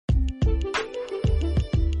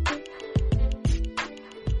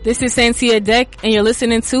This is Santia Deck, and you're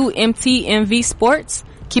listening to MTMV Sports.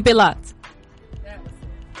 Keep it locked.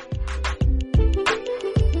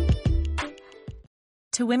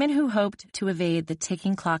 To women who hoped to evade the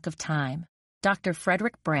ticking clock of time, Dr.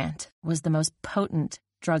 Frederick Brandt was the most potent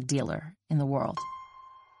drug dealer in the world.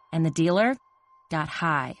 And the dealer got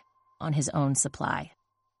high on his own supply.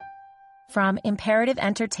 From Imperative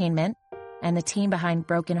Entertainment and the team behind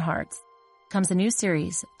Broken Hearts comes a new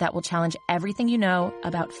series that will challenge everything you know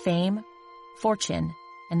about fame, fortune,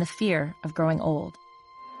 and the fear of growing old.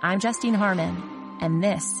 I'm Justine Harmon, and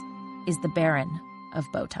this is The Baron of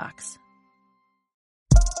Botox.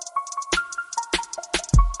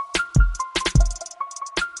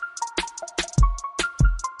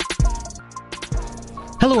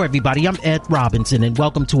 Hello, everybody. I'm Ed Robinson, and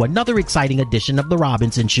welcome to another exciting edition of The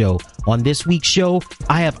Robinson Show. On this week's show,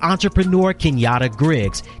 I have entrepreneur Kenyatta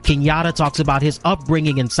Griggs. Kenyatta talks about his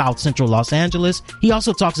upbringing in South Central Los Angeles. He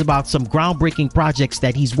also talks about some groundbreaking projects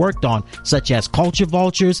that he's worked on, such as Culture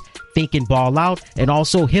Vultures, Think and Ball Out, and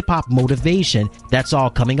also Hip Hop Motivation. That's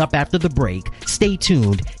all coming up after the break. Stay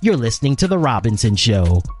tuned. You're listening to The Robinson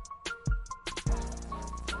Show.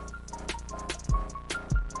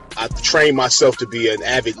 I've trained myself to be an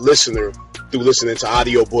avid listener through listening to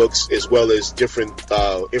audiobooks as well as different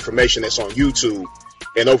information that's on YouTube.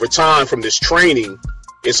 And over time from this training,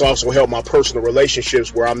 it's also helped my personal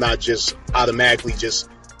relationships where I'm not just automatically just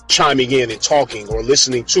chiming in and talking or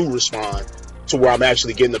listening to respond to where I'm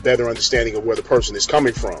actually getting a better understanding of where the person is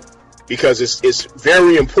coming from. Because it's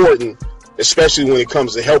very important, especially when it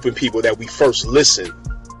comes to helping people, that we first listen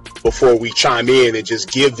before we chime in and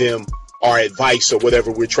just give them our advice or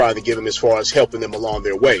whatever we're trying to give them as far as helping them along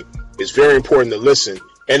their way. It's very important to listen.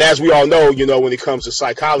 And as we all know, when it comes to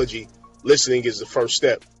psychology, listening is the first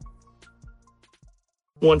step.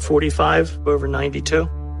 145 over 92.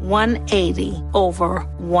 180 over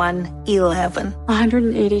 111.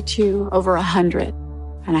 182 over 100.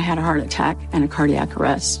 And I had a heart attack and a cardiac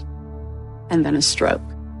arrest. And then a stroke.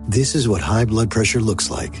 This is what high blood pressure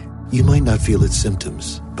looks like. You might not feel its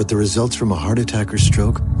symptoms, but the results from a heart attack or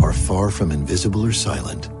stroke are far from invisible or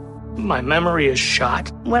silent. My memory is shot.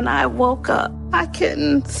 When I woke up, I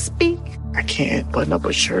couldn't speak. I can't button up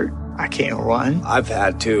a shirt. I can't run. I've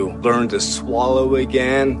had to learn to swallow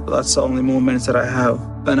again. That's the only moments that I have.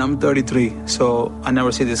 And I'm 33, so I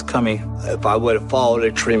never see this coming. If I would have followed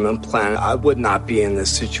a treatment plan, I would not be in this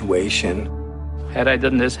situation. Had I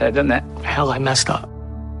done this, had I done that, hell, I messed up.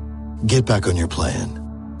 Get back on your plan.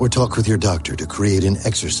 Or talk with your doctor to create an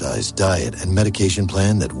exercise, diet, and medication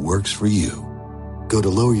plan that works for you. Go to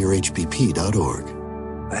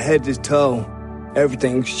loweryourhbp.org. Head to toe,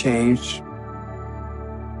 everything's changed.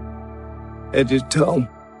 Head to toe.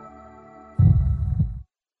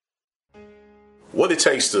 What it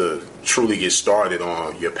takes to truly get started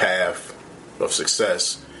on your path of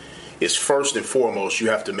success is, first and foremost, you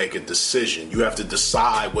have to make a decision. You have to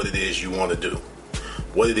decide what it is you want to do,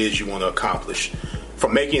 what it is you want to accomplish.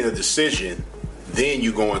 From making a decision, then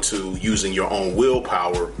you go into using your own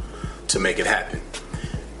willpower to make it happen.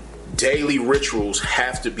 Daily rituals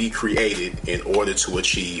have to be created in order to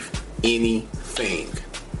achieve anything.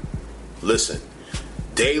 Listen,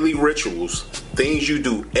 daily rituals, things you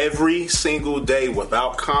do every single day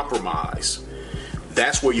without compromise,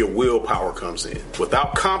 that's where your willpower comes in.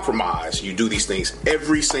 Without compromise, you do these things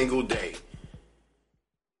every single day.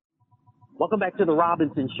 Welcome back to The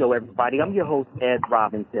Robinson Show, everybody. I'm your host, Ed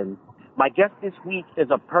Robinson. My guest this week is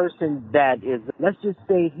a person that is, let's just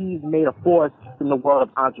say he's made a force in the world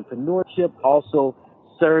of entrepreneurship, also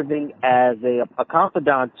serving as a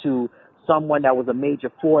confidant to someone that was a major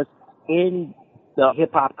force in the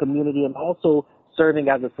hip-hop community, and also serving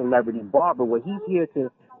as a celebrity barber, where he's here to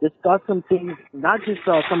discuss some things, not just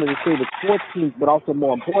some of his favorite sports teams, but also,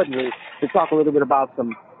 more importantly, to talk a little bit about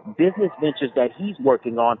some business ventures that he's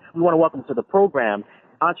working on. We want to welcome to the program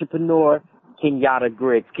entrepreneur Kenyatta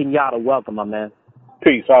Griggs. Kenyatta, welcome, my man.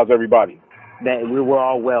 Peace. How's everybody? Man, we're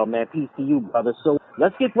all well, man. Peace to you, brother. So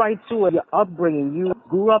let's get right to it. Your upbringing. You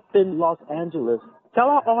grew up in Los Angeles. Tell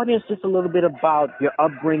our audience just a little bit about your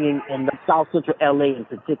upbringing in the South Central LA in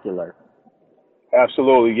particular.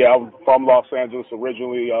 Absolutely. Yeah, I'm from Los Angeles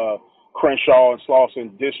originally, Crenshaw and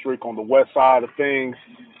Slauson district on the west side of things.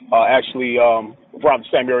 Actually, around the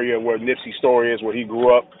same area where Nipsey's story is, where he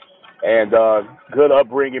grew up. And good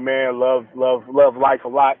upbringing, man. Love life a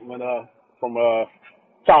lot. When from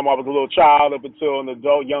time I was a little child up until an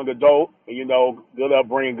adult, young adult. Good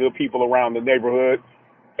upbringing, good people around the neighborhood,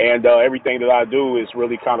 and everything that I do is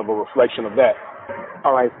really kind of a reflection of that.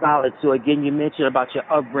 All right, solid. So again, you mentioned about your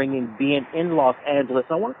upbringing being in Los Angeles.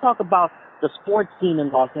 I want to talk about the sports scene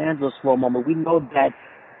in Los Angeles for a moment. We know that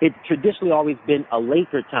it's traditionally always been a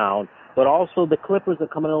Laker town, but also the Clippers are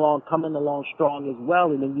coming along strong as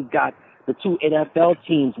well. And then you've got the two NFL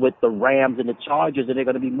teams with the Rams and the Chargers, and they're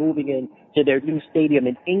going to be moving into their new stadium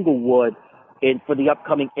in Inglewood for the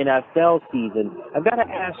upcoming NFL season. I've got to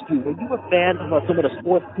ask you, were you a fan of some of the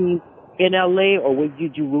sports teams in LA, or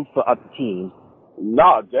did you root for other teams?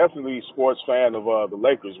 No, definitely sports fan of the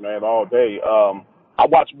Lakers, man, all day. I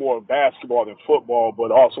watch more of basketball than football,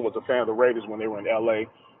 but also was a fan of the Raiders when they were in LA,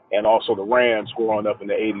 and also the Rams growing up in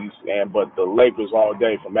the 80s. But the Lakers all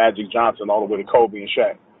day, from Magic Johnson all the way to Kobe and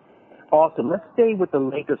Shaq. Awesome. Let's stay with the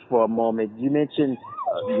Lakers for a moment. You mentioned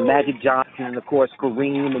Magic Johnson and, of course,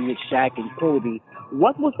 Kareem and Shaq and Kobe.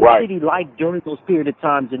 What was the city like during those period of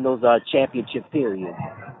times in those championship periods?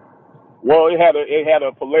 Well, it had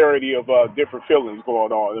a polarity of different feelings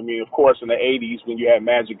going on. I mean, of course, in the 80s when you had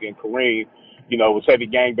Magic and Kareem, it was heavy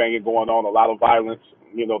gangbanging going on, a lot of violence.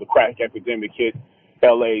 The crack epidemic hit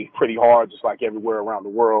L.A. pretty hard, just like everywhere around the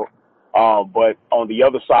world. But on the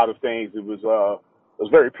other side of things, it was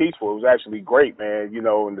very peaceful. It was actually great, man.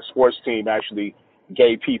 And the sports team actually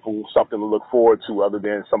gave people something to look forward to other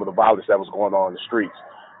than some of the violence that was going on in the streets.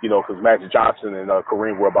 Because Magic Johnson and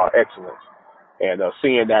Kareem were about excellence. And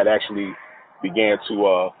seeing that actually began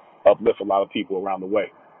to uplift a lot of people around the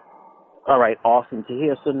way. All right, awesome to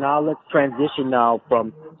hear. So now let's transition now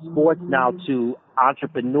from sports now to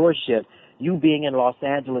entrepreneurship. You being in Los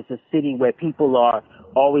Angeles, a city where people are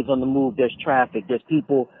always on the move, there's traffic, there's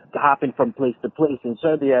people hopping from place to place, and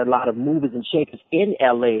certainly there are a lot of movers and shakers in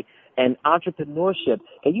LA and entrepreneurship.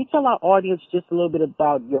 Can you tell our audience just a little bit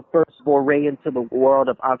about your first foray into the world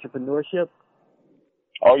of entrepreneurship?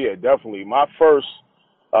 Oh, yeah, definitely. My first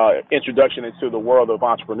introduction into the world of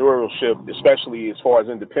entrepreneurship, especially as far as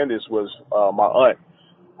independence, was my aunt,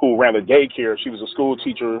 who ran a daycare. She was a school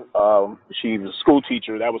teacher.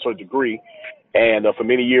 That was her degree. And for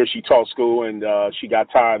many years, she taught school, and she got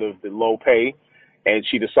tired of the low pay, and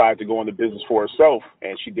she decided to go into business for herself.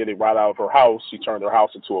 And she did it right out of her house. She turned her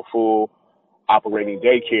house into a full operating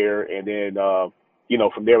daycare. And then,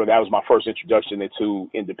 from there, that was my first introduction into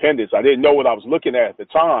independence. I didn't know what I was looking at the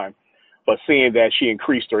time, but seeing that she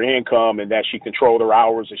increased her income and that she controlled her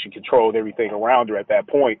hours and she controlled everything around her at that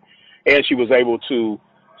point, and she was able to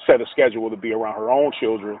set a schedule to be around her own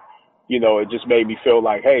children, it just made me feel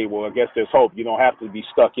like, hey, well, I guess there's hope. You don't have to be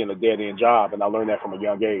stuck in a dead-end job, and I learned that from a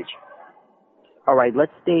young age. All right,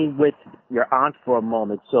 let's stay with your aunt for a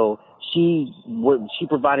moment. So she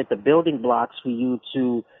provided the building blocks for you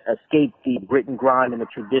to escape the grit and grind and the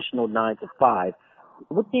traditional 9-to-5.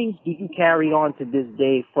 What things do you carry on to this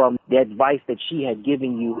day from the advice that she had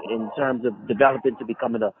given you in terms of developing to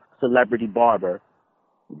becoming a celebrity barber?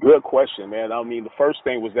 Good question, man. I mean, the first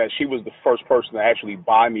thing was that she was the first person to actually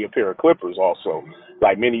buy me a pair of clippers also.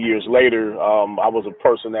 Like many years later, I was a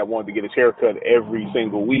person that wanted to get his hair cut every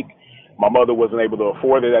single week. My mother wasn't able to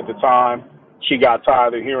afford it at the time. She got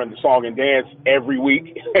tired of hearing the song and dance every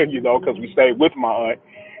week, because we stayed with my aunt.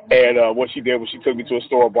 And what she did was she took me to a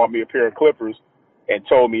store, bought me a pair of clippers, and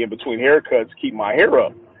told me in between haircuts, keep my hair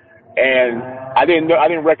up. And I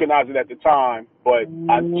didn't recognize it at the time, but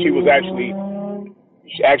she was actually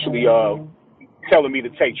telling me to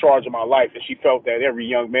take charge of my life, and she felt that every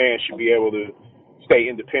young man should be able to stay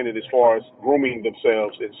independent as far as grooming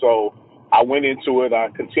themselves. And so I went into it. I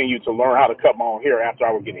continued to learn how to cut my own hair after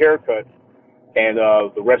I would get haircuts, and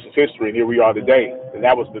the rest is history. And here we are today. And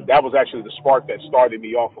that was actually the spark that started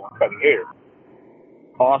me off on cutting hair.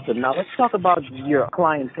 Awesome. Now let's talk about your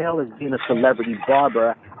clientele as being a celebrity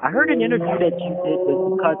barber. I heard an interview that you did with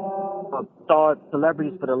you cut star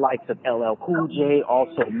celebrities for the likes of LL Cool J,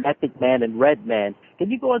 also Method Man and Redman.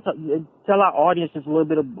 Can you go and tell our audience just a little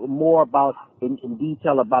bit more about, in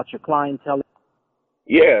detail, about your clientele?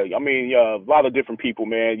 Yeah, I mean, a lot of different people,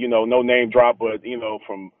 man. No name drop, but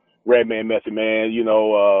from Redman, Method Man,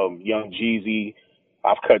 Young Jeezy.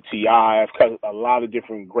 I've cut T.I. I've cut a lot of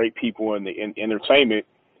different great people in entertainment.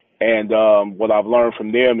 And what I've learned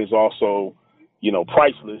from them is also,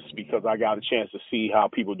 priceless, because I got a chance to see how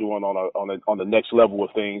people doing on the next level of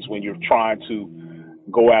things when you're trying to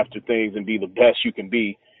go after things and be the best you can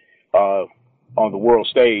be on the world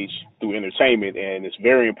stage through entertainment. And it's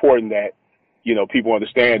very important that, people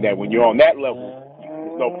understand that when you're on that level,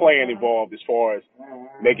 there's no playing involved as far as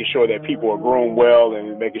making sure that people are groomed well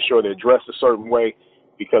and making sure they're dressed a certain way,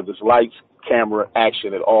 because it's lights, camera,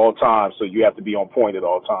 action at all times. So you have to be on point at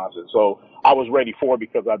all times. And so I was ready for it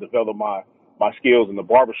because I developed my skills in the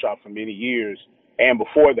barbershop for many years, and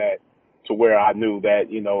before that, to where I knew that,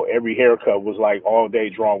 every haircut was like all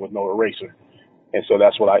day drawn with no eraser. And so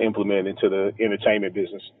that's what I implemented into the entertainment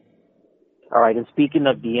business. All right, and speaking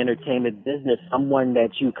of the entertainment business, someone that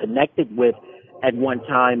you connected with at one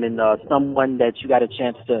time and someone that you got a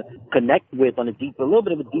chance to connect with on a little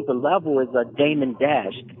bit of a deeper level is Damon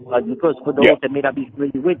Dash. Because for those that may not be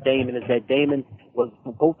familiar with Damon, is that Damon was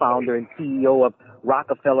co-founder and CEO of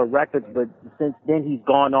Rockefeller Records, but since then he's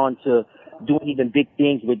gone on to doing even big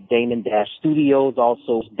things with Damon Dash Studios,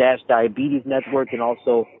 also Dash Diabetes Network, and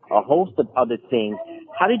also a host of other things.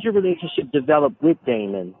 How did your relationship develop with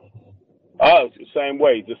Damon? It's the same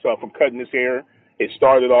way, just from cutting his hair. It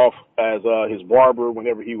started off as his barber.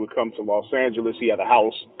 Whenever he would come to Los Angeles, he had a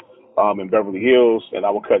house in Beverly Hills, and I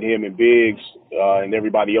would cut him and Biggs and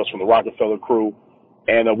everybody else from the Rockefeller crew.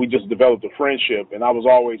 And we just developed a friendship, and I was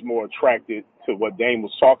always more attracted to what Dame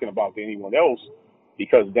was talking about than anyone else,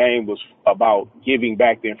 because Dame was about giving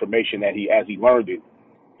back the information as he learned it.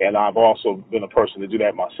 And I've also been a person to do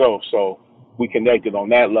that myself. So we connected on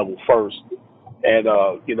that level first. And,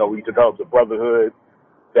 we developed a brotherhood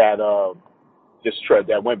that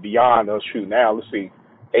that went beyond us. Now, let's see,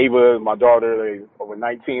 Ava and my daughter, they over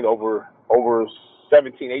 19, over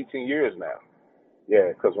 17, 18 years now. Yeah,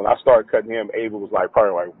 because when I started cutting him, Ava was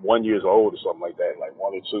probably 1 year old or something like that, 1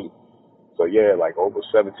 or 2. So, yeah, over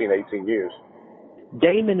 17, 18 years.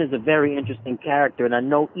 Damon is a very interesting character, and I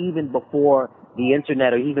know even before the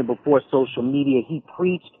internet or even before social media, he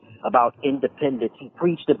preached about independence. He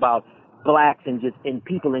preached about blacks and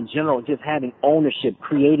people in general just having ownership,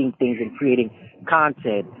 creating things and creating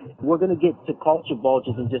content. We're going to get to Culture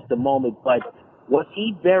Vultures in just a moment, but was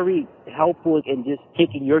he very helpful in just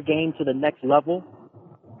taking your game to the next level?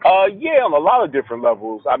 Yeah, on a lot of different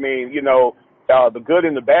levels. I mean, the good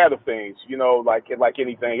and the bad of things, like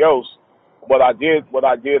anything else. What I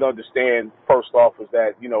did understand first off was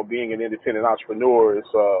that, being an independent entrepreneur is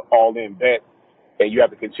all in bet. And you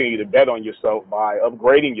have to continue to bet on yourself by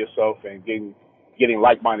upgrading yourself and getting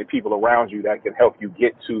like-minded people around you that can help you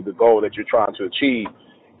get to the goal that you're trying to achieve.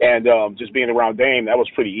 And just being around Dame, that was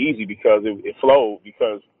pretty easy because it flowed,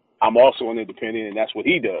 because I'm also an independent and that's what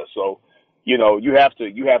he does. So, you have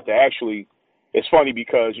to actually, it's funny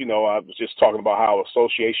because, I was just talking about how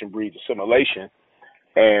association breeds assimilation,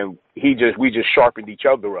 and we just sharpened each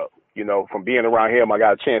other up. From being around him, I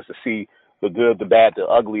got a chance to see the good, the bad, the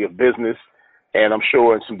ugly of business. And I'm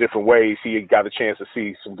sure in some different ways he got a chance to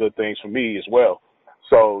see some good things from me as well.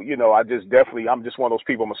 So, I'm just one of those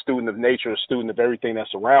people. I'm a student of nature, a student of everything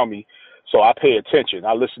that's around me. So I pay attention.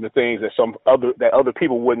 I listen to things that other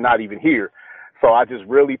people would not even hear. So I just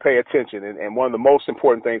really pay attention. And one of the most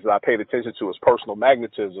important things that I paid attention to is personal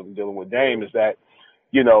magnetism. Dealing with Dame is that,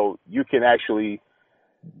 you can actually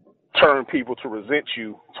turn people to resent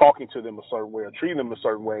you, talking to them a certain way or treating them a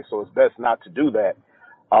certain way. So it's best not to do that.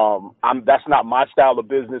 That's not my style of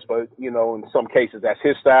business, but, in some cases that's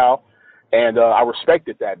his style. And I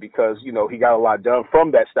respected that because, he got a lot done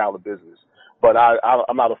from that style of business. But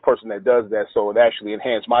I'm not a person that does that, so it actually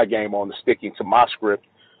enhanced my game on the sticking to my script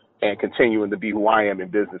and continuing to be who I am in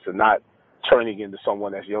business and not turning into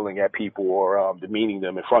someone that's yelling at people or demeaning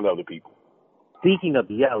them in front of other people. Speaking of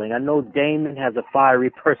yelling, I know Damon has a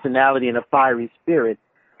fiery personality and a fiery spirit.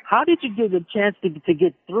 How did you get a chance to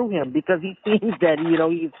get through him? Because he seems that,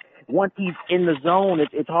 once he's in the zone,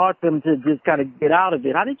 it's hard for him to just kind of get out of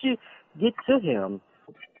it. How did you get to him?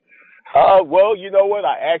 Well, you know what?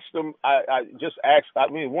 I asked him. I just asked.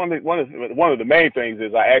 I mean, one of the main things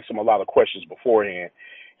is I asked him a lot of questions beforehand,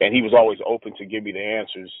 and he was always open to give me the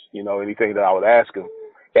answers. Anything that I would ask him.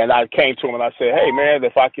 And I came to him and I said, "Hey, man,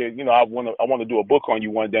 if I could, I want to do a book on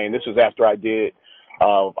you one day." And this is after I did.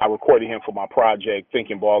 I recorded him for my project,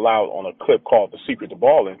 Thinking Ball Out, on a clip called The Secret to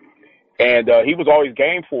Balling. And he was always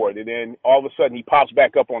game for it. And then all of a sudden he pops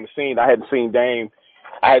back up on the scene. I hadn't seen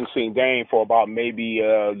Dame for about maybe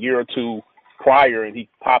a year or two prior, and he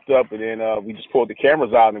popped up, and then we just pulled the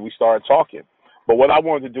cameras out and we started talking. But what I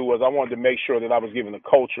wanted to do was I wanted to make sure that I was giving the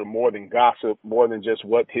culture more than gossip, more than just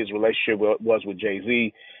what his relationship was with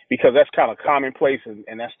Jay-Z, because that's kind of commonplace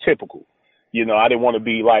and that's typical. I didn't want to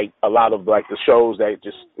be like a lot of like the shows that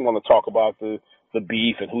just want to talk about the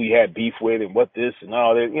beef and who he had beef with and what this and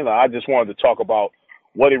all that. I just wanted to talk about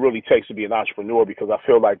what it really takes to be an entrepreneur, because I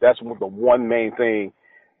feel like that's the one main thing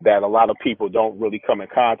that a lot of people don't really come in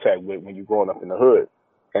contact with when you're growing up in the hood.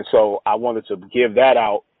 And so I wanted to give that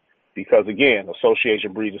out because, again,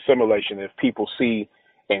 association breeds assimilation. If people see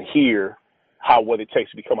and hear what it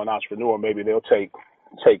takes to become an entrepreneur, maybe they'll take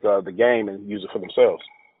the game and use it for themselves.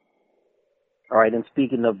 All right, and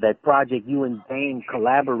speaking of that project, you and Dame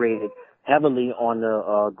collaborated heavily on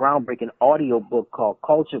a groundbreaking audio book called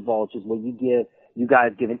Culture Vultures, where you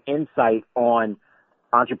guys give an insight on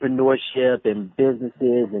entrepreneurship and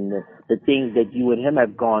businesses and the things that you and him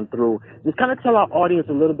have gone through. Just kind of tell our audience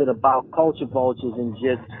a little bit about Culture Vultures and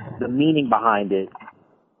just the meaning behind it.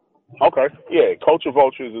 Okay, yeah. Culture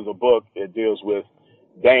Vultures is a book that deals with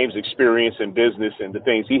Dame's experience in business and the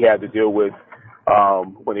things he had to deal with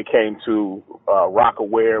when it came to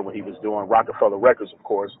Rockaware, when he was doing Rockefeller Records, of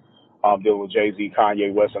course, dealing with Jay-Z,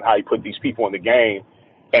 Kanye West, and how he put these people in the game,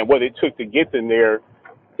 and what it took to get them there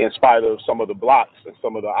in spite of some of the blocks and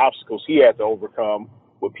some of the obstacles he had to overcome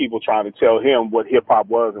with people trying to tell him what hip-hop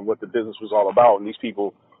was and what the business was all about. And these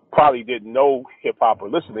people probably didn't know hip-hop or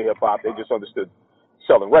listen to hip-hop. They just understood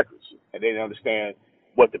selling records, and they didn't understand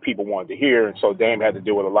what the people wanted to hear. And so Dame had to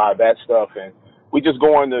deal with a lot of that stuff. And we just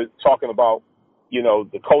go into talking about, you know,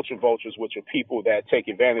 the culture vultures, which are people that take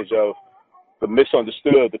advantage of the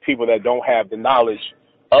misunderstood, the people that don't have the knowledge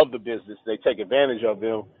of the business. They take advantage of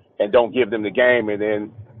them and don't give them the game. And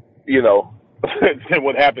then, you know, then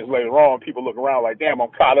what happens later on, people look around like, damn,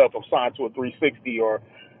 I'm caught up. I'm signed to a 360, or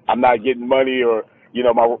I'm not getting money, or, you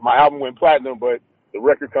know, my album went platinum, but the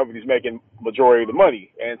record company's making majority of the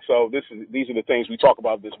money. And so these are the things we talk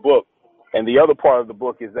about in this book. And the other part of the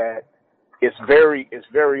book is that it's very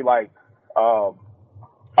like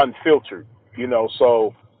unfiltered, you know.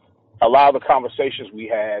 So a lot of the conversations we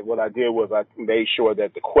had, what I did was I made sure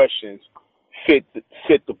that the questions fit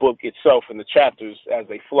the book itself and the chapters as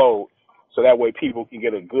they flowed, so that way people can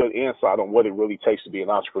get a good insight on what it really takes to be an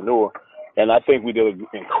entrepreneur. And I think we did an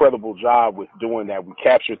incredible job with doing that. We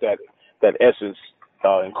captured that essence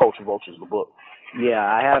in Culture Vultures, the book. Yeah,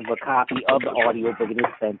 I have a copy of the audiobook. It is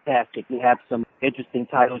fantastic. We have some interesting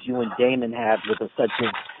titles you and Damon have with us, such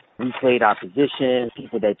as Replayed Opposition,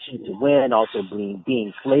 People That Cheat to Win, also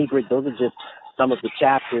Being Flagrant. Those are just some of the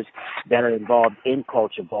chapters that are involved in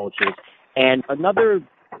Culture Vultures. And another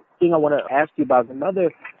thing I want to ask you about is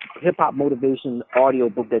another hip-hop motivation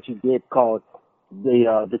audiobook that you did called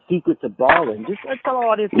The Secrets of Ballin'. Just tell our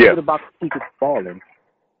audience a little bit about The Secrets of Ballin'.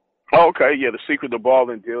 Oh, okay, yeah, The Secret of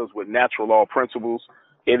Ballin' deals with natural law principles.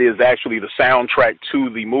 It is actually the soundtrack to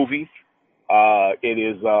the movie.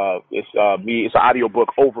 It's an audiobook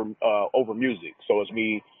over music. So it's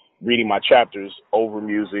me reading my chapters over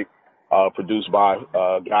music, produced by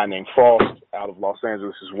a guy named Frost out of Los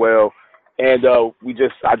Angeles as well. And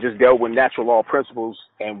I just dealt with natural law principles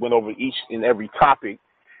and went over each and every topic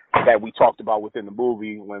that we talked about within the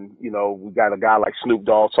movie. When, you know, we got a guy like Snoop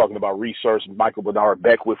Dogg talking about research, and Michael Bernard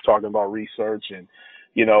Beckwith talking about research, and,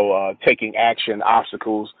 you know, taking action,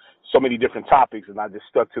 obstacles, so many different topics. And I just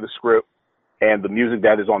stuck to the script, and the music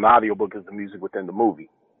that is on the audiobook is the music within the movie.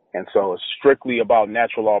 And so it's strictly about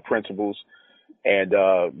natural law principles. And,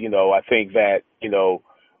 you know, I think that, you know,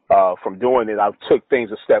 from doing it, I took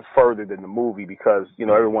things a step further than the movie, because, you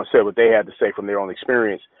know, everyone said what they had to say from their own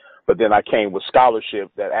experience. But then I came with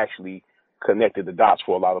scholarship that actually connected the dots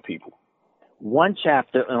for a lot of people. One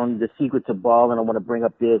chapter on The Secret to Ballin' I want to bring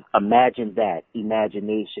up is Imagine That,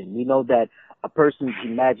 imagination. We know that a person's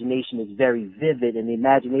imagination is very vivid, and the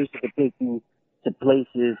imagination can take you to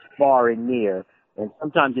places far and near. And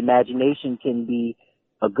sometimes imagination can be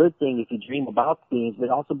a good thing if you dream about things, but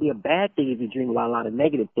also be a bad thing if you dream about a lot of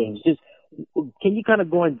negative things. Just, can you kind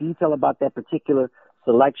of go in detail about that particular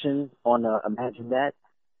selection on Imagine That?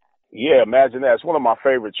 Yeah, Imagine That. It's one of my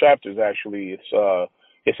favorite chapters, actually.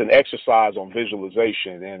 It's an exercise on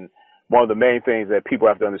visualization. And one of the main things that people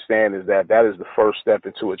have to understand is that is the first step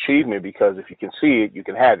into achievement, because if you can see it, you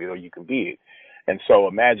can have it, or you can be it. And so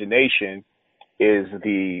imagination is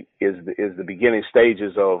the beginning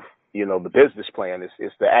stages of, you know, the business plan.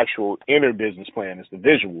 It's the actual inner business plan. It's the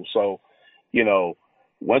visual. So, you know,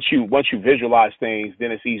 once you visualize things,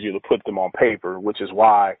 then it's easier to put them on paper, which is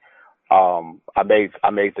why I made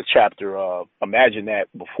the chapter Imagine That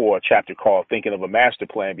before a chapter called Thinking of a Master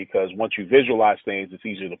Plan, because once you visualize things, it's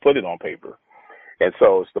easier to put it on paper. And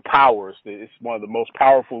so it's the power. It's one of the most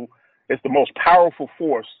powerful. It's the most powerful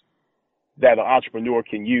force that an entrepreneur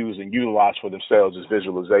can use and utilize for themselves is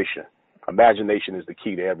visualization. Imagination is the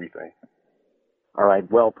key to everything. All right,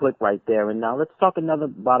 well put right there. And now let's talk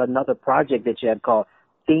about another project that you had called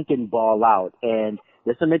Think and Ball Out. And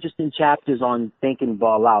there's some interesting chapters on Think and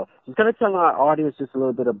Ball Out. Just going to tell our audience just a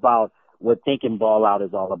little bit about what Think and Ball Out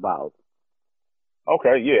is all about.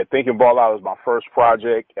 Okay, yeah. Think and Ball Out is my first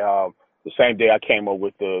project. The same day I came up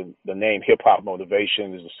with the name Hip Hop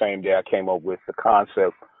Motivation is the same day I came up with the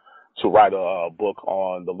concept to write a book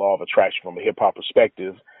on the law of attraction from a hip hop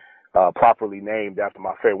perspective, properly named after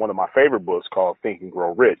one of my favorite books called Think and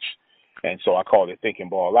Grow Rich. And so I called it Think and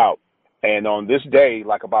Ball Out. And on this day,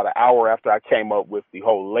 like about an hour after I came up with the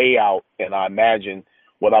whole layout and I imagined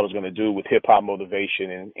what I was going to do with hip hop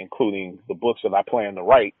motivation, and including the books that I plan to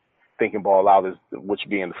write. Thinking Ball Out is which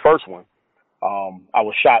being the first one. I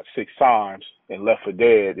was shot 6 times and left for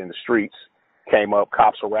dead in the streets. Came up,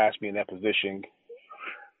 cops harassed me in that position.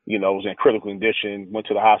 Was in critical condition. Went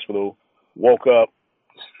to the hospital, woke up,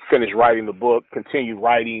 finished writing the book, continued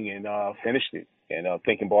writing, and finished it. And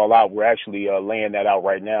Thinking Ball Out, we're actually laying that out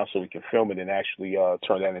right now so we can film it and actually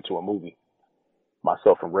turn that into a movie.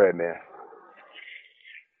 Myself and Redman.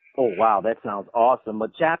 Oh, wow, that sounds awesome. A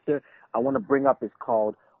chapter I want to bring up is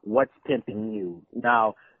called "What's Pimping You."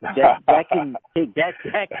 Now, that can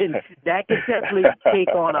definitely take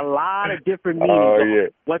on a lot of different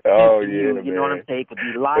meanings. What's pimping you? You know what I'm saying? It could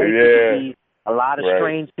be life. It could be a lot of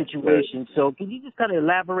strange situations. So, can you just kind of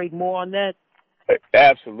elaborate more on that?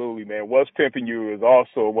 Absolutely, man. What's Pimping You is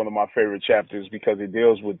also one of my favorite chapters because it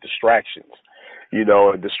deals with distractions.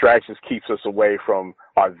 And distractions keeps us away from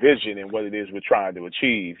our vision and what it is we're trying to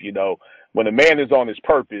achieve. When a man is on his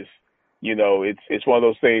purpose, it's one of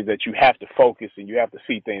those things that you have to focus and you have to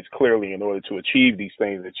see things clearly in order to achieve these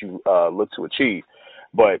things that you look to achieve.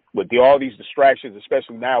 But with all these distractions,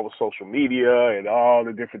 especially now with social media and all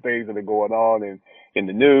the different things that are going on in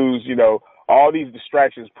the news, all these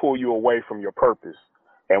distractions pull you away from your purpose.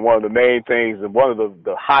 And one of the main things and one of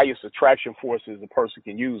the highest attraction forces a person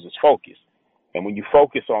can use is focus. And when you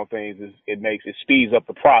focus on things, it speeds up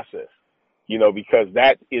the process, because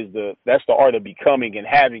that's the art of becoming and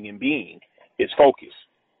having and being is focus.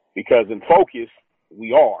 Because in focus,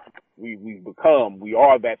 we are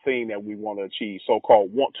that thing that we want to achieve,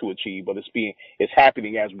 so-called want to achieve, but it's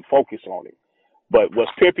happening as we focus on it. But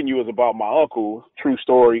What's Pimping You is about my uncle, true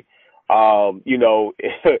story. He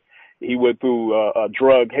went through a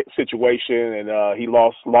drug situation and he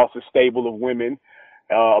lost his stable of women.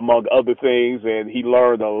 Among other things, and he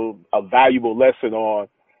learned a valuable lesson on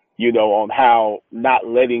how not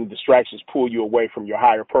letting distractions pull you away from your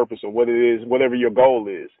higher purpose or what it is, whatever your goal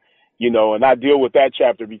is, and I deal with that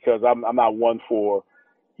chapter because I'm not one for,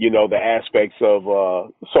 the aspects of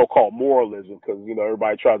so-called moralism because,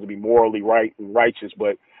 everybody tries to be morally right and righteous,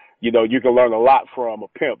 but, you can learn a lot from a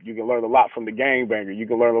pimp. You can learn a lot from the gangbanger. You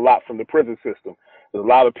can learn a lot from the prison system. There's a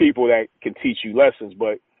lot of people that can teach you lessons,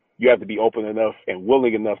 but you have to be open enough and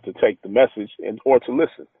willing enough to take the message or to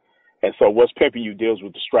listen. And so What's Pimping You deals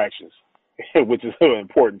with distractions, which is an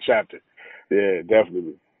important chapter. Yeah,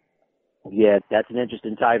 definitely. Yeah, that's an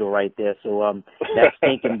interesting title right there. So that's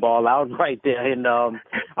Thinking Ball Out right there. And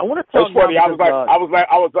I want to talk. It's funny. I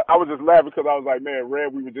was just laughing because I was like, man,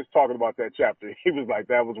 Red, we were just talking about that chapter. He was like,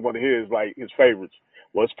 that was one of his favorites.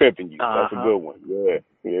 What's Pimping You? That's a good one.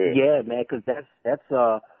 Yeah, man, because that's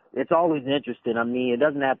it's always interesting. I mean, it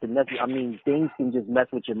doesn't have to things can just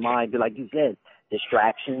mess with your mind. Like you said,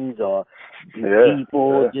 distractions or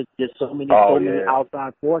people, just so many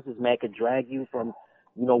outside forces, man, could drag you from,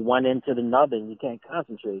 one end to another and you can't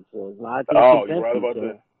concentrate. So a lot of things you're right about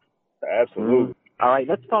that. Absolutely. All right,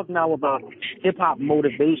 let's talk now about Hip Hop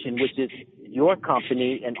Motivation, which is your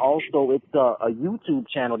company, and also it's a YouTube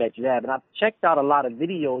channel that you have. And I've checked out a lot of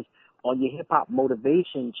videos on your Hip Hop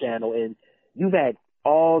Motivation channel, and you've had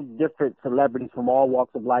all different celebrities from all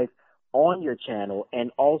walks of life on your channel. And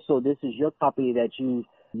also this is your company that you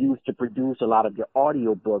use to produce a lot of your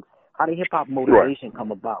audio books. How did Hip Hop Motivation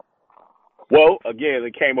come about? Well, again,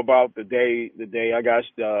 it came about the day I got,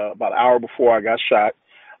 about an hour before I got shot.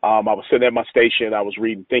 I was sitting at my station. I was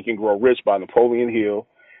reading Think and Grow Rich by Napoleon Hill.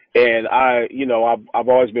 And I've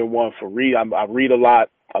always been one for read. I read a lot.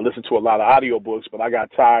 I listen to a lot of audio books, but I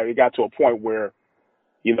got tired. It got to a point where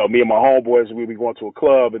me and my homeboys, we'd be going to a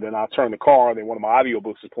club, and then I'll turn the car, and then one of my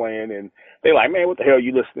audiobooks is playing, and they're like, man, what the hell are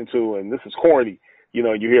you listening to? And this is corny. You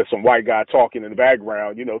hear some white guy talking in the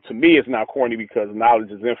background. To me, it's not corny because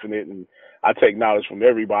knowledge is infinite, and I take knowledge from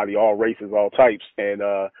everybody, all races, all types. And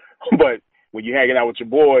but when you're hanging out with your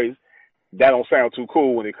boys, that don't sound too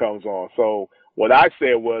cool when it comes on. So what I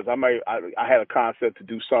said was I had a concept to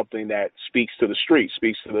do something that speaks to the street,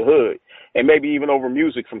 speaks to the hood, and maybe even over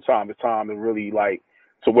music from time to time, and really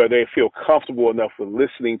to where they feel comfortable enough with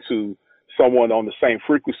listening to someone on the same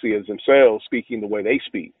frequency as themselves speaking the way they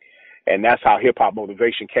speak. And that's how Hip Hop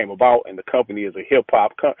Motivation came about. And the company is a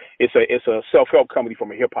it's a self-help company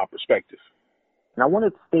from a hip hop perspective. And I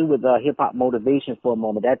want to stay with Hip Hop Motivation for a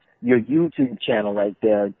moment. That's your YouTube channel right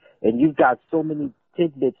there. And you've got so many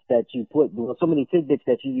tidbits that you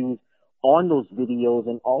use on those videos.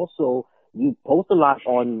 And also you post a lot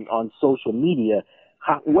on social media.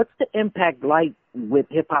 What's the impact like with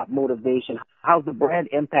Hip Hop Motivation? How's the brand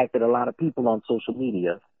impacted a lot of people on social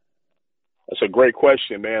media? That's a great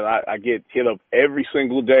question, man. I get hit up every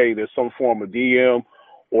single day. There's some form of DM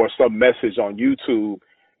or some message on YouTube,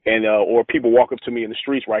 And or people walk up to me in the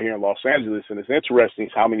streets right here in Los Angeles, and it's interesting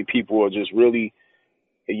how many people are just really,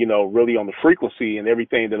 really on the frequency, and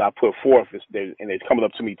everything that I put forth and they're coming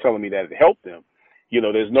up to me telling me that it helped them.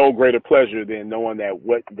 There's no greater pleasure than knowing that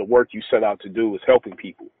what the work you set out to do is helping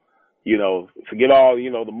people. Forget all,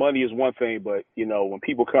 the money is one thing, but, when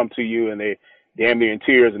people come to you and they damn near in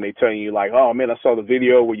tears and they tell you like, oh man, I saw the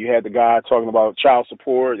video where you had the guy talking about child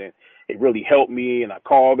support and it really helped me, and I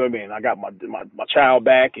called him and I got my child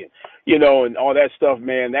back, and, and all that stuff,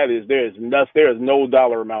 man, there is no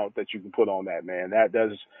dollar amount that you can put on that, man.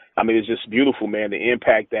 It's just beautiful, man. The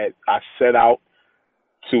impact that I set out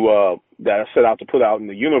to put out in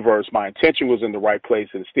the universe, my intention was in the right place,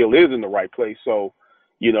 and it still is in the right place. So,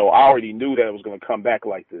 I already knew that it was going to come back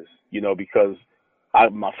like this, because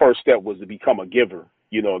my first step was to become a giver,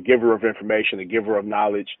 a giver of information, a giver of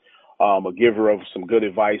knowledge, a giver of some good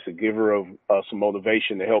advice, a giver of some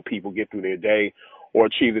motivation to help people get through their day or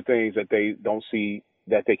achieve the things that they don't see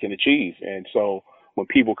that they can achieve. And so when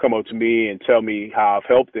people come up to me and tell me how I've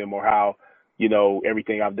helped them or how,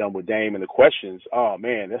 everything I've done with Dame and the questions, oh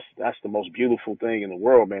man, that's the most beautiful thing in the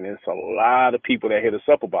world, man. There's a lot of people that hit us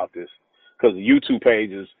up about this, because the YouTube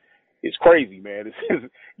page is crazy, man.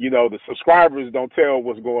 The subscribers don't tell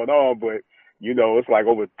what's going on, but it's like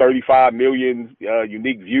over 35 million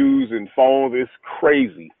unique views and phones. It's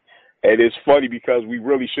crazy. And it's funny because we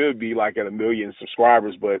really should be like at 1 million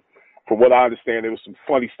subscribers, but from what I understand, there was some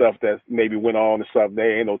funny stuff that maybe went on and stuff.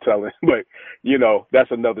 There ain't no telling, but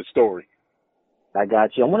that's another story. I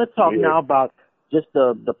got you. I want to talk now about just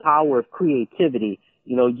the power of creativity.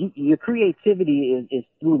 Your creativity is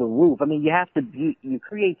through the roof. I mean, your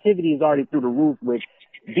creativity is already through the roof with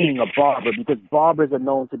being a barber, because barbers are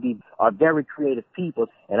known to be very creative people.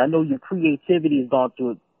 And I know your creativity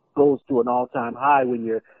goes to an all-time high when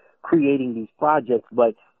you're creating these projects.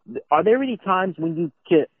 But are there any times when you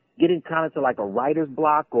get in kind of to like a writer's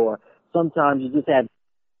block, or sometimes you just have,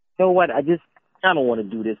 I don't want to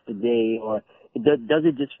do this today, or is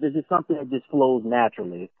it something that just flows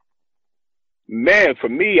naturally? Man, for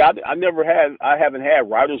me, I haven't had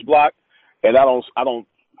writer's block, and I don't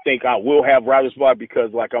think I will have writer's block,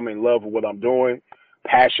 because like I'm in love with what I'm doing,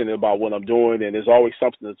 passionate about what I'm doing, and there's always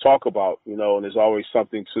something to talk about, and there's always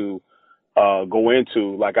something to go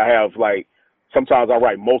into. Like sometimes I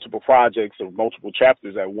write multiple projects or multiple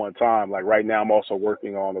chapters at one time. Like right now, I'm also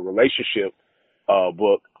working on a relationship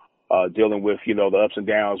book, dealing with, the ups and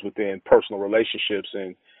downs within personal relationships.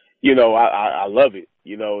 And, I love it.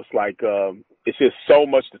 It's like, it's just so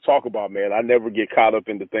much to talk about, man. I never get caught up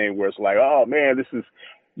in the thing where it's like, oh man, this is,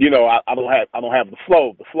 I don't have the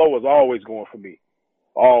flow. The flow is always going for me.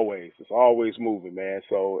 Always. It's always moving, man.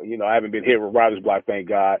 So, I haven't been hit with writer's block, thank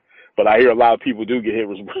God. But I hear a lot of people do get hit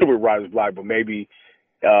with writer's block, but maybe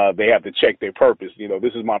they have to check their purpose.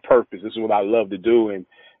 This is my purpose. This is what I love to do. And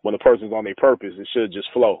when a person's on their purpose, it should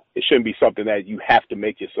just flow. It shouldn't be something that you have to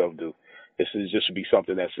make yourself do. This is just be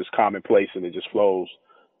something that's just commonplace, and it just flows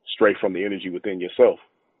straight from the energy within yourself.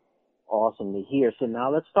 Awesome to hear. So now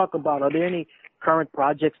let's talk about, are there any current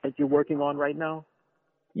projects that you're working on right now?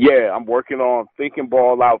 Yeah, I'm working on Thinking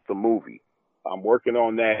Ball Out, the movie. I'm working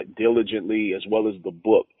on that diligently, as well as the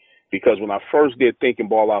book, because when I first did Thinking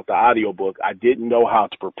Ball Out, the audiobook, I didn't know how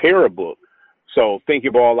to prepare a book. So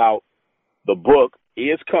Thinking Ball Out, the book,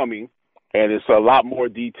 is coming, and it's a lot more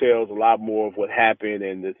details, a lot more of what happened,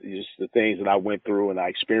 and just the things that I went through and I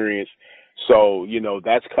experienced. So,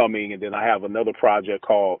 that's coming. And then I have another project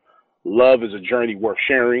called Love is a Journey Worth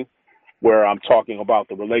Sharing, where I'm talking about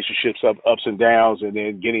the relationships of ups and downs, and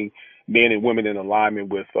then getting men and women in alignment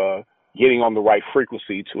with getting on the right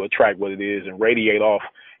frequency to attract what it is and radiate off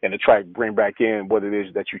and bring back in what it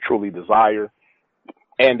is that you truly desire.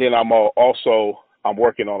 And then I'm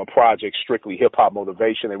working on a project, strictly hip hop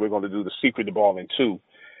motivation, and we're going to do The Secret to Balling 2.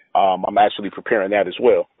 I'm actually preparing that as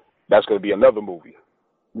well. That's going to be another movie.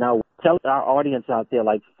 Now, tell our audience out there,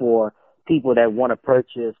 like for people that want to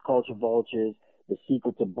purchase Culture Vultures, The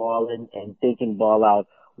Secret to Balling, and Thinking Ball Out,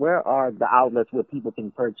 where are the outlets where people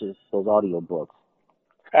can purchase those audiobooks?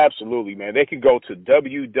 Absolutely, man. They can go to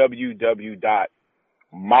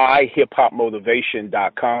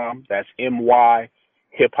www.myhiphopmotivation.com. That's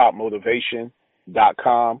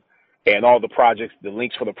myhiphopmotivation.com. And all the projects, the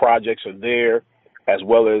links for the projects are there, as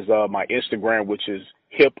well as my Instagram, which is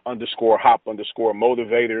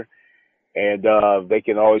hip_hop_motivator. And they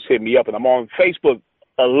can always hit me up. And I'm on Facebook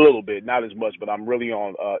a little bit, not as much, but I'm really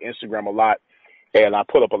on Instagram a lot. And I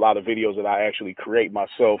put up a lot of videos that I actually create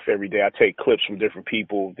myself every day. I take clips from different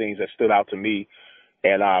people, things that stood out to me,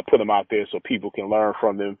 and I put them out there so people can learn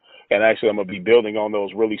from them. And actually, I'm going to be building on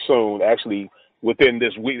those really soon. Actually, within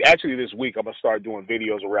this week. Actually, this week I'm gonna start doing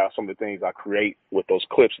videos around some of the things I create with those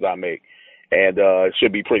clips that I make, and it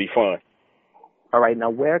should be pretty fun. All right, now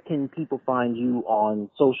where can people find you on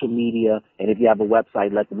social media? And if you have a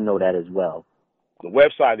website, let them know that as well. The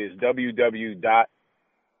website is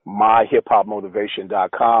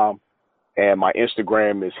www.myhiphopmotivation.com, and my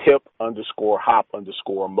Instagram is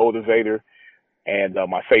hip_hop_motivator, and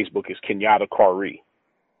my Facebook is Kenyatta Kari.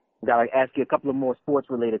 Got to ask you a couple of more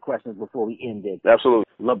sports-related questions before we end it. Absolutely.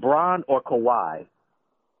 LeBron or Kawhi?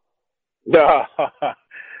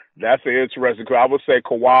 That's an interesting question. I would say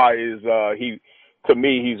Kawhi is, to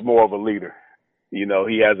me, he's more of a leader. You know,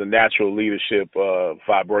 he has a natural leadership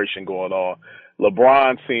vibration going on.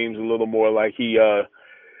 LeBron seems a little more like I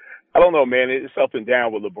don't know, man. It's up and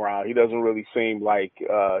down with LeBron. He doesn't really seem like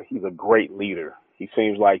he's a great leader. He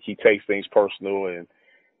seems like he takes things personal, and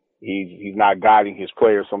he's not guiding his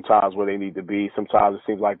players sometimes where they need to be. Sometimes it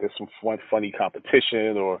seems like there's some funny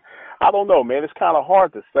competition, or I don't know, man. It's kind of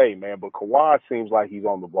hard to say, man. But Kawhi seems like he's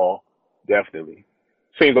on the ball, definitely.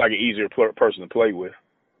 Seems like an easier person to play with.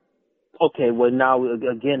 Okay, well, now,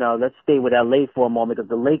 again, let's stay with L.A. for a moment, because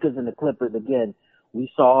the Lakers and the Clippers, again,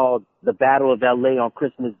 we saw the Battle of L.A. on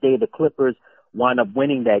Christmas Day. The Clippers wound up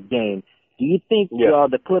winning that game. Do you think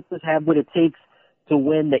the Clippers have what it takes to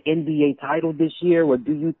win the NBA title this year, or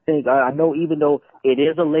do you think, I know even though it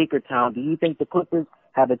is a Laker town, do you think the Clippers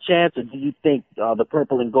have a chance, or do you think the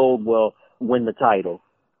purple and gold will win the title?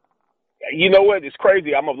 You know what? It's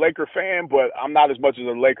crazy. I'm a Laker fan, but I'm not as much as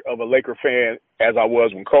a Laker fan as I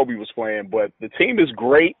was when Kobe was playing. But the team is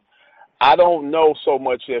great. I don't know so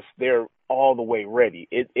much if they're all the way ready.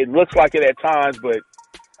 It looks like it at times, but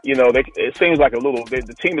you know, it seems like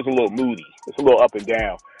the team is a little moody. It's a little up and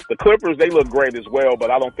down. The Clippers, they look great as well,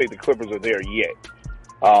 but I don't think the Clippers are there yet.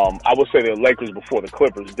 I would say the Lakers before the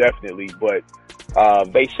Clippers, definitely, but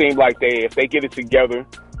they seem like if they get it together,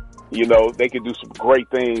 you know, they could do some great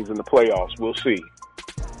things in the playoffs. We'll see.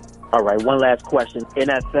 All right, one last question.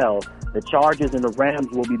 NFL, the Chargers and the Rams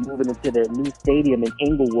will be moving into their new stadium in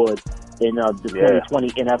Inglewood in the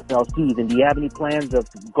 2020 NFL season. Do you have any plans of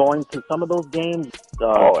going to some of those games?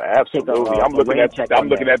 Absolutely. I'm looking at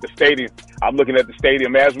the stadium. I'm looking at the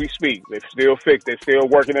stadium as we speak. They're still fixed. They're still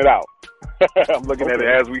working it out. I'm looking at it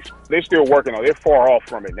as they're still working on it. They're far off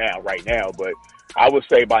from it right now, but I would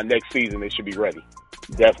say by next season they should be ready.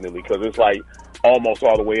 Definitely, because it's like almost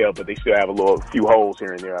all the way up, but they still have a few holes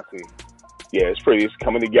here and there, I see. Yeah, it's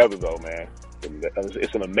coming together though, man.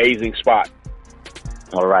 It's an amazing spot.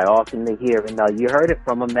 All right, awesome to hear. And you heard it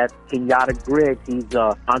from him. That's Kenyatta Griggs. He's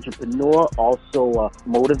an entrepreneur, also a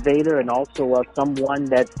motivator, and also someone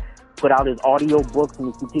that's put out his audio books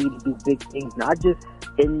and continue to do big things, not just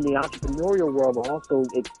in the entrepreneurial world, but also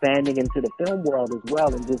expanding into the film world as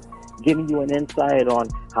well, and just giving you an insight on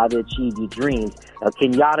how to achieve your dreams.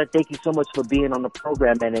 Kenyatta, thank you so much for being on the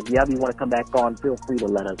program, and if you ever want to come back on, feel free to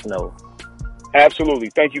let us know. Absolutely.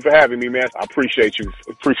 Thank you for having me, man. I appreciate you.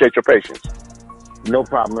 Appreciate your patience. No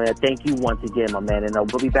problem, man. Thank you once again, my man, and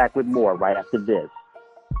we'll be back with more right after this.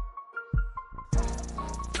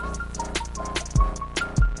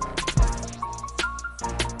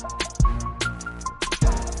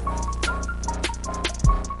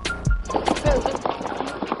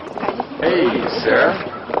 Hey, Sarah.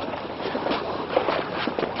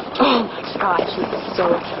 Oh my gosh, he's so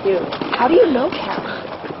cute. How do you know Karen?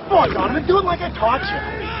 Oh, I got him. Do it like I taught you.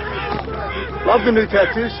 Love the new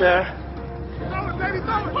tattoo, Sarah.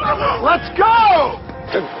 Let's go!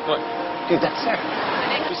 Dude, that's Sarah.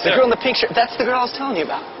 The girl in the pink shirt. That's the girl I was telling you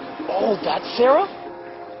about. Oh, that's Sarah?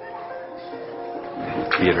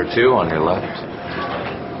 Theater 2 on your left.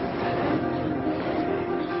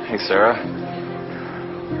 Hey, Sarah.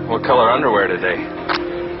 What color underwear today?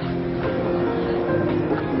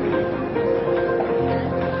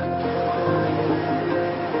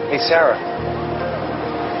 Hey, Sarah.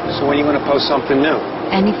 So when are you going to post something new?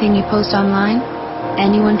 Anything you post online,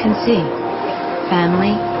 anyone can see.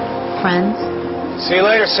 Family, friends. See you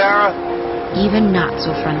later, Sarah. Even not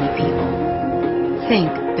so friendly people.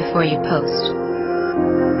 Think before you post.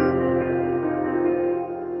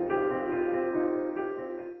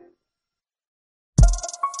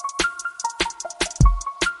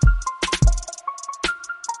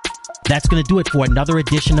 That's going to do it for another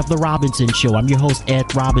edition of The Robinson Show. I'm your host,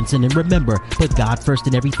 Ed Robinson. And remember, put God first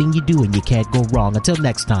in everything you do and you can't go wrong. Until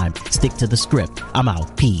next time, stick to the script. I'm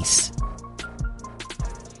out. Peace.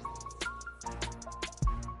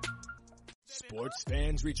 Sports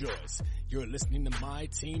fans rejoice. You're listening to My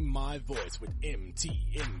Team, My Voice with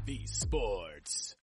MTMV Sports.